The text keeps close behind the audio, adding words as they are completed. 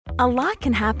A lot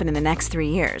can happen in the next 3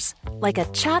 years. Like a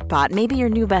chatbot may be your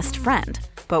new best friend.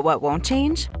 But what won't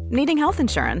change? Needing health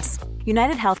insurance.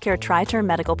 United Healthcare Tri-Term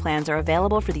Medical Plans are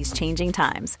available for these changing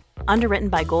times. Underwritten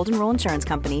by Golden Rule Insurance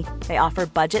Company, they offer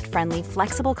budget-friendly,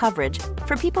 flexible coverage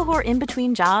for people who are in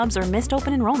between jobs or missed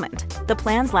open enrollment. The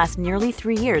plans last nearly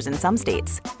 3 years in some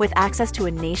states, with access to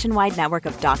a nationwide network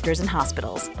of doctors and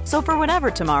hospitals. So for whatever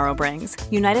tomorrow brings,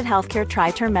 United Healthcare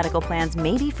Tri-Term Medical Plans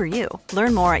may be for you.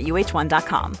 Learn more at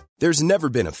uh1.com. There's never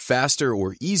been a faster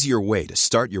or easier way to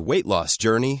start your weight loss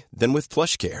journey than with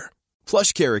PlushCare.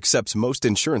 PlushCare accepts most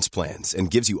insurance plans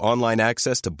and gives you online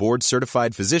access to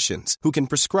board-certified physicians who can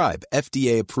prescribe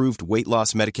FDA-approved weight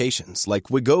loss medications like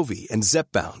Wegovy and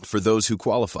Zepbound for those who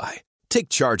qualify. Take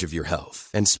charge of your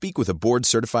health and speak with a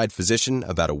board-certified physician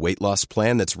about a weight loss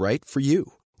plan that's right for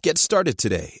you. Get started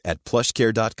today at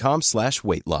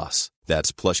plushcare.com/weight loss.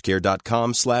 That's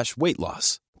plushcare.com/weight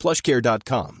loss.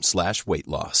 plushcare.com/weight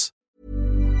loss.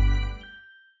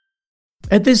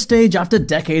 At this stage, after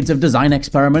decades of design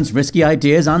experiments, risky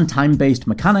ideas, and time-based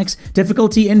mechanics,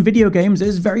 difficulty in video games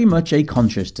is very much a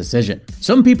conscious decision.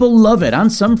 Some people love it,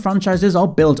 and some franchises are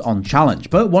built on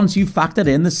challenge, but once you've factored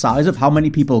in the size of how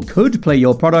many people could play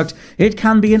your product, it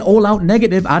can be an all-out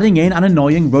negative, adding in an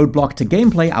annoying roadblock to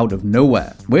gameplay out of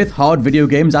nowhere. With hard video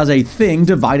games as a thing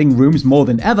dividing rooms more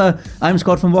than ever, I'm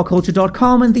Scott from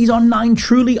WhatCulture.com, and these are 9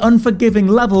 truly unforgiving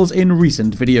levels in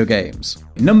recent video games.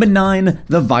 Number 9,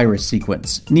 the virus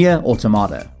sequence, Nier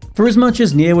Automata. For as much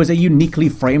as Nier was a uniquely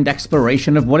framed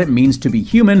exploration of what it means to be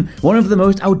human, one of the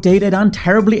most outdated and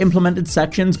terribly implemented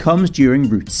sections comes during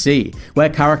Route C, where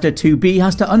character 2B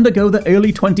has to undergo the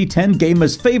early 2010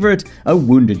 gamers' favorite, a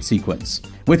wounded sequence.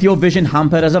 With your vision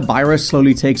hampered as a virus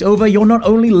slowly takes over, you're not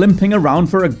only limping around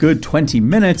for a good 20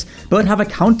 minutes, but have a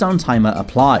countdown timer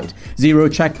applied. 0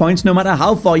 checkpoints no matter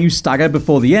how far you stagger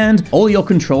before the end, all your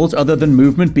controls other than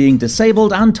movement being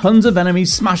disabled, and tons of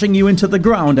enemies smashing you into the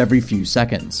ground every few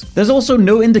seconds. There's also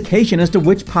no indication as to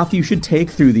which path you should take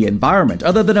through the environment,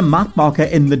 other than a map marker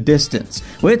in the distance,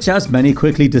 which, as many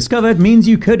quickly discovered, means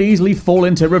you could easily fall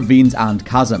into ravines and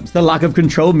chasms. The lack of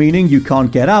control meaning you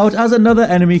can't get out as another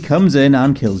enemy comes in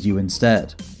and kills you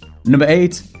instead. Number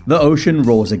 8, the ocean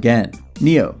roars again,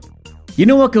 Nioh. You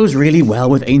know what goes really well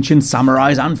with ancient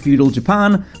samurais and feudal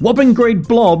Japan? Whopping great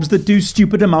blobs that do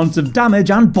stupid amounts of damage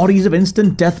and bodies of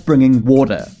instant death-bringing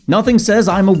water. Nothing says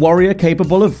I'm a warrior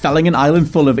capable of felling an island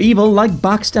full of evil like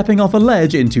backstepping off a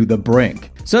ledge into the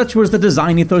brink. Such was the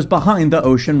design ethos behind The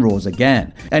Ocean Roars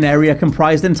Again, an area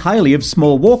comprised entirely of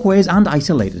small walkways and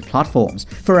isolated platforms,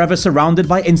 forever surrounded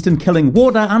by instant-killing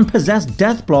water and possessed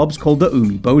death blobs called the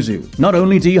Umibozu. Not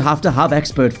only do you have to have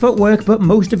expert footwork, but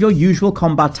most of your usual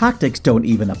combat tactics don't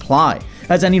even apply,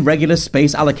 as any regular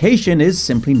space allocation is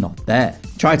simply not there.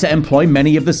 Try to employ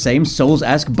many of the same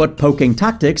Souls-esque butt-poking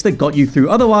tactics that got you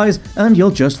through otherwise, and you'll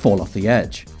just fall off the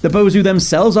edge. The Bozu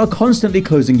themselves are constantly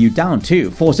closing you down too,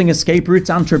 forcing escape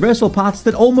routes and traversal paths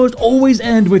that almost always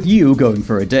end with you going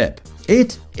for a dip.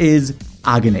 It is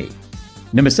agony.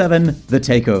 Number 7, The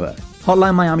Takeover.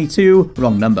 Hotline Miami 2,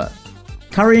 wrong number.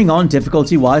 Carrying on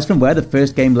difficulty-wise from where the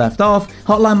first game left off,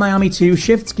 Hotline Miami 2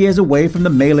 shifts gears away from the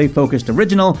melee-focused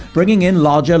original, bringing in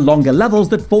larger, longer levels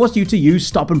that force you to use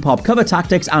stop-and-pop cover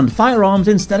tactics and firearms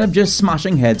instead of just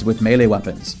smashing heads with melee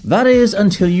weapons. That is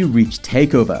until you reach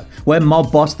Takeover, where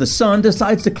mob boss The Sun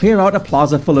decides to clear out a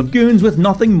plaza full of goons with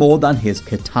nothing more than his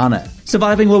katana.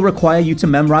 Surviving will require you to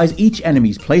memorize each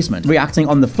enemy's placement, reacting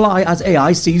on the fly as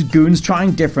AI sees goons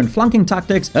trying different flanking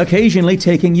tactics, occasionally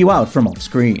taking you out from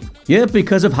off-screen. Yet,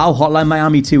 because of how Hotline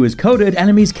Miami 2 is coded,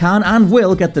 enemies can and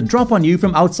will get the drop on you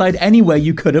from outside anywhere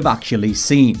you could have actually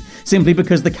seen, simply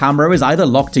because the camera is either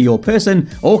locked to your person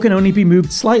or can only be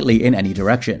moved slightly in any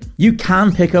direction. You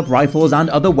can pick up rifles and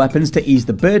other weapons to ease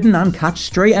the burden and catch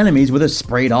stray enemies with a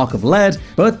sprayed arc of lead,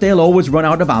 but they'll always run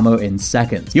out of ammo in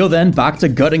seconds. You're then back to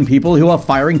gutting people who are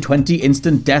firing 20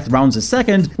 instant death rounds a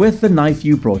second with the knife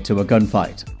you brought to a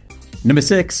gunfight. Number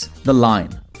 6, The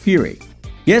Line, Fury.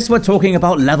 Yes, we're talking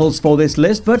about levels for this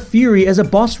list, but Fury is a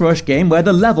boss rush game where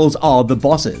the levels are the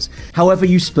bosses. However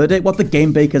you split it, what the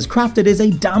game bakers crafted is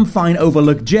a damn fine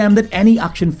overlooked gem that any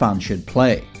action fan should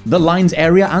play. The Line's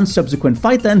area and subsequent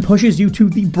fight then pushes you to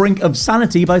the brink of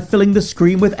sanity by filling the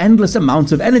screen with endless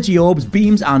amounts of energy orbs,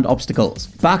 beams, and obstacles.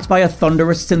 Backed by a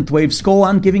thunderous synthwave score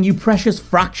and giving you precious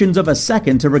fractions of a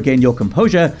second to regain your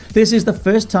composure, this is the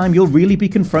first time you'll really be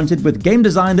confronted with game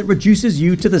design that reduces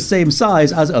you to the same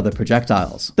size as other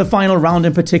projectiles. The final round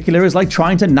in particular is like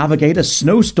trying to navigate a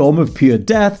snowstorm of pure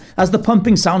death, as the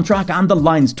pumping soundtrack and the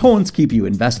Line's taunts keep you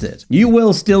invested. You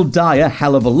will still die a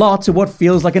hell of a lot to what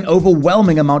feels like an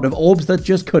overwhelming amount amount of orbs that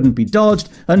just couldn't be dodged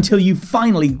until you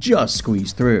finally just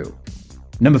squeezed through.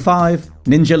 Number 5.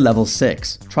 Ninja Level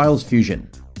 6, Trials Fusion.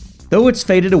 Though it's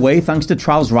faded away thanks to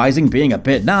Trials Rising being a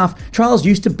bit naff, Trials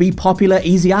used to be popular,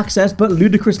 easy access, but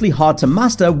ludicrously hard to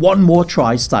master one more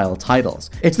try style titles.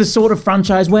 It's the sort of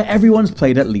franchise where everyone's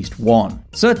played at least one.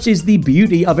 Such is the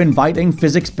beauty of inviting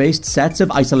physics-based sets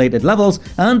of isolated levels,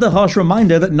 and the harsh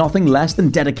reminder that nothing less than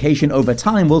dedication over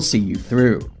time will see you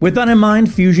through. With that in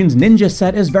mind, Fusion's Ninja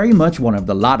set is very much one of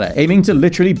the latter, aiming to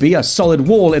literally be a solid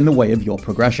wall in the way of your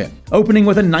progression. Opening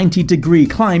with a 90-degree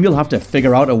climb you'll have to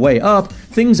figure out a way up,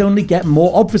 things only get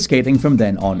more obfuscating from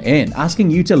then on in, asking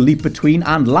you to leap between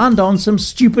and land on some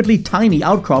stupidly tiny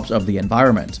outcrops of the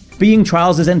environment. Being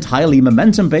Trials is entirely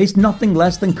momentum-based, nothing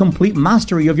less than complete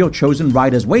mastery of your chosen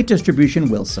rider's weight distribution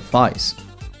will suffice.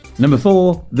 Number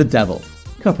 4. The Devil,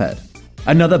 Cuphead.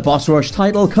 Another boss rush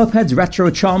title, Cuphead's retro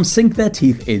charms sink their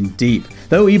teeth in deep,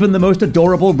 though even the most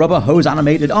adorable rubber hose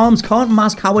animated arms can't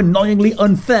mask how annoyingly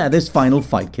unfair this final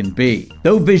fight can be.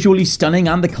 Though visually stunning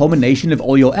and the culmination of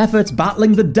all your efforts,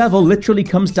 battling the devil literally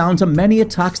comes down to many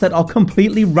attacks that are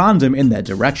completely random in their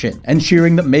direction,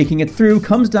 ensuring that making it through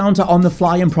comes down to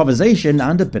on-the-fly improvisation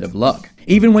and a bit of luck.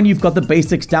 Even when you've got the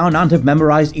basics down and have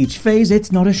memorized each phase,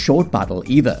 it's not a short battle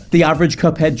either. The average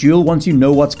Cuphead duel, once you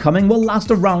know what's coming, will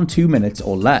last around 2 minutes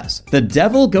or less. The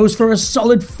devil goes for a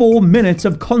solid 4 minutes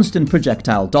of constant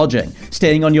projectile dodging,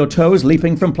 staying on your toes,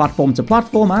 leaping from platform to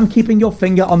platform, and keeping your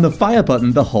finger on the fire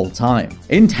button the whole time.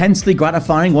 Intensely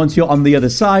gratifying once you're on the other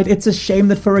side, it's a shame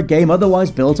that for a game otherwise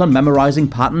built on memorizing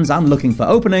patterns and looking for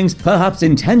openings, perhaps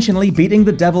intentionally beating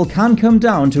the devil can come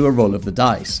down to a roll of the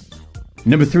dice.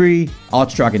 Number 3.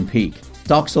 Archdragon Peak,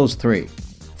 Dark Souls 3.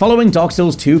 Following Dark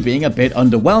Souls 2 being a bit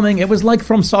underwhelming, it was like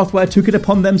From Software took it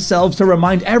upon themselves to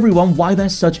remind everyone why they're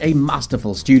such a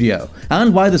masterful studio,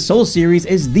 and why the Souls series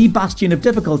is the bastion of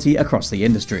difficulty across the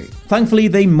industry. Thankfully,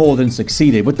 they more than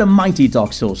succeeded with the mighty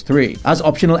Dark Souls 3. As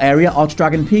optional area,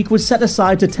 Archdragon Peak was set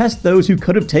aside to test those who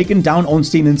could have taken down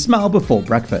Ornstein and Smaug before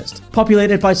breakfast.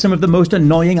 Populated by some of the most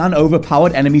annoying and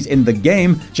overpowered enemies in the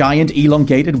game, giant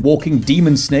elongated walking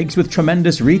demon snakes with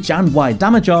tremendous reach and wide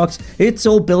damage arcs, it's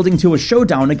all building to a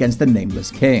showdown against the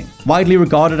Nameless King. Widely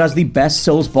regarded as the best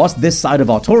Souls boss this side of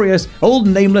Artorias, Old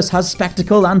Nameless has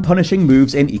spectacle and punishing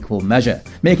moves in equal measure,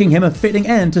 making him a fitting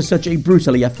end to such a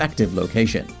brutally effective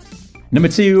location. Number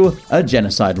 2. A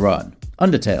Genocide Run,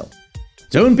 Undertale.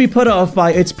 Don't be put off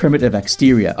by its primitive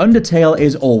exterior. Undertale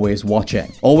is always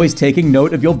watching, always taking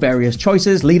note of your various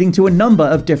choices, leading to a number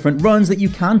of different runs that you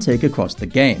can take across the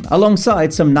game,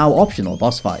 alongside some now optional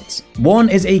boss fights. One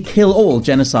is a kill-all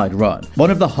genocide run,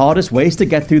 one of the hardest ways to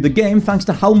get through the game thanks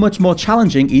to how much more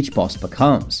challenging each boss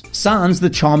becomes. Sans, the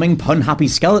charming, pun-happy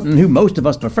skeleton who most of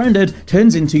us befriended,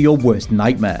 turns into your worst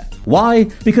nightmare. Why?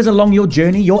 Because along your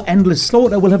journey, your endless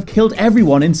slaughter will have killed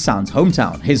everyone in Sans'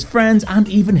 hometown, his friends, and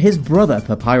even his brother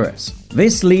Papyrus.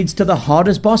 This leads to the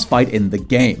hardest boss fight in the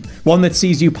game, one that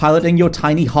sees you piloting your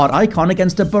tiny heart icon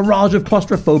against a barrage of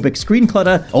claustrophobic screen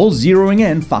clutter, all zeroing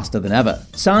in faster than ever.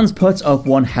 Sans puts up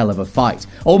one hell of a fight,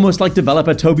 almost like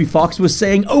developer Toby Fox was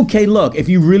saying, okay look, if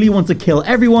you really want to kill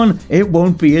everyone, it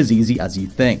won't be as easy as you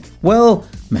think. Well,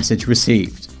 message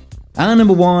received. And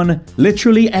number 1,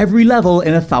 literally every level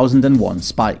in 1001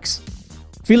 Spikes.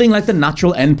 Feeling like the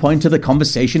natural endpoint to the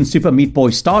conversation Super Meat Boy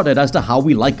started as to how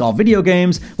we like our video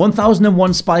games,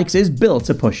 1001 Spikes is built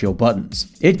to push your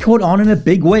buttons. It caught on in a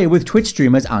big way with Twitch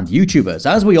streamers and YouTubers,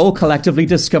 as we all collectively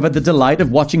discovered the delight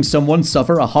of watching someone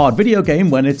suffer a hard video game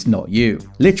when it's not you.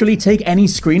 Literally take any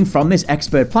screen from this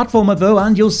expert platformer though,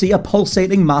 and you'll see a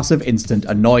pulsating mass of instant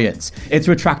annoyance. It's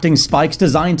retracting spikes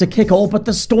designed to kick all but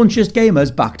the staunchest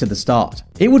gamers back to the start.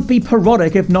 It would be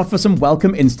parodic if not for some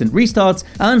welcome instant restarts,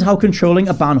 and how controlling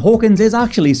a Ban Hawkins is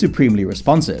actually supremely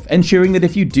responsive, ensuring that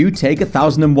if you do take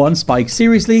 1001 Spikes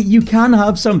seriously, you can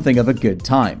have something of a good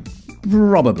time.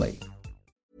 Probably.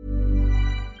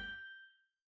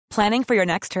 Planning for your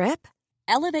next trip?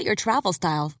 Elevate your travel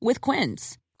style with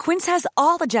Quince. Quince has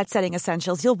all the jet-setting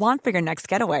essentials you'll want for your next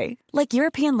getaway, like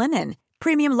European linen,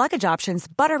 premium luggage options,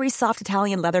 buttery soft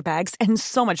Italian leather bags, and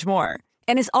so much more.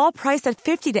 And is all priced at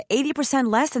 50 to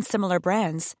 80% less than similar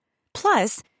brands.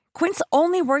 Plus, Quince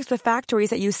only works with factories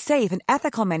that use safe and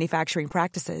ethical manufacturing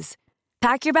practices.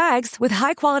 Pack your bags with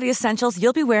high-quality essentials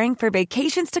you'll be wearing for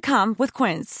vacations to come with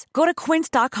Quince. Go to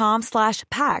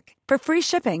quince.com/pack for free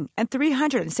shipping and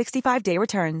 365-day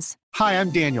returns. Hi, I'm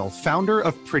Daniel, founder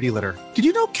of Pretty Litter. Did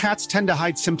you know cats tend to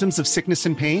hide symptoms of sickness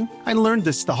and pain? I learned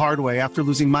this the hard way after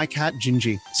losing my cat,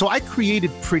 Gingy. So I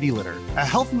created Pretty Litter, a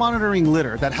health monitoring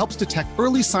litter that helps detect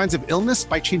early signs of illness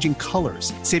by changing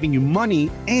colors, saving you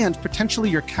money and potentially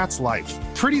your cat's life.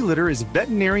 Pretty Litter is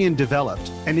veterinarian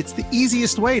developed, and it's the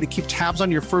easiest way to keep tabs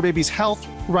on your fur baby's health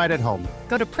right at home.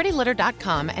 Go to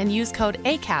prettylitter.com and use code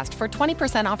ACAST for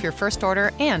 20% off your first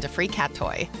order and a free cat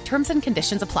toy. Terms and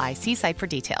conditions apply. See site for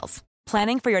details.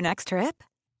 Planning for your next trip?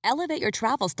 Elevate your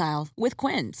travel style with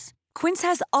Quince. Quince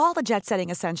has all the jet-setting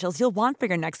essentials you'll want for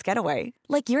your next getaway,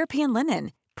 like European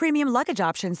linen, premium luggage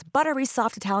options, buttery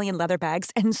soft Italian leather bags,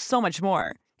 and so much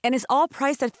more. And is all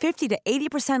priced at 50 to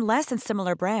 80% less than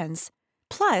similar brands.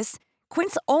 Plus,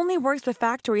 Quince only works with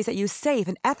factories that use safe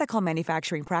and ethical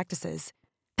manufacturing practices.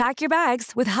 Pack your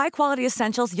bags with high-quality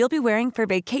essentials you'll be wearing for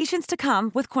vacations to come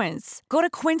with Quince. Go to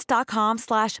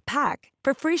quince.com/pack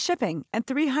for free shipping and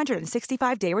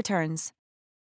 365-day returns.